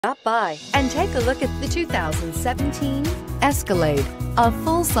Stop by and take a look at the 2017 Escalade. A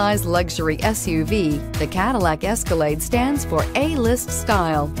full-size luxury SUV, the Cadillac Escalade stands for A-list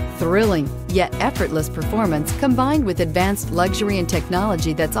style. Thrilling, yet effortless performance combined with advanced luxury and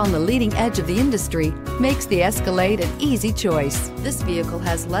technology that's on the leading edge of the industry makes the Escalade an easy choice. This vehicle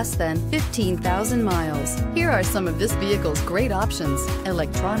has less than 15,000 miles. Here are some of this vehicle's great options: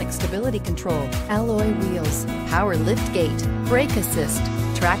 electronic stability control, alloy wheels, power liftgate, brake assist,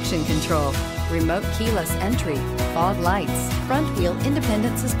 traction control, remote keyless entry, fog lights, front wheel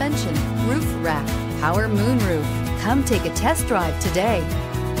independent suspension, roof rack, power moonroof. Come take a test drive today.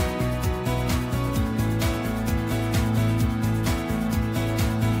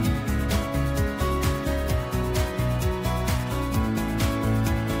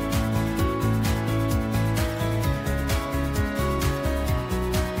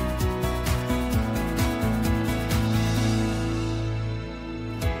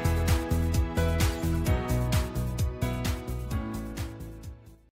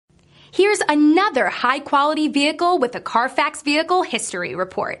 Here's another high-quality vehicle with a Carfax Vehicle History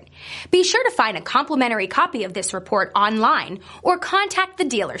Report. Be sure to find a complimentary copy of this report online or contact the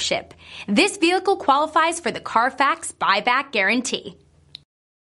dealership. This vehicle qualifies for the Carfax Buyback Guarantee.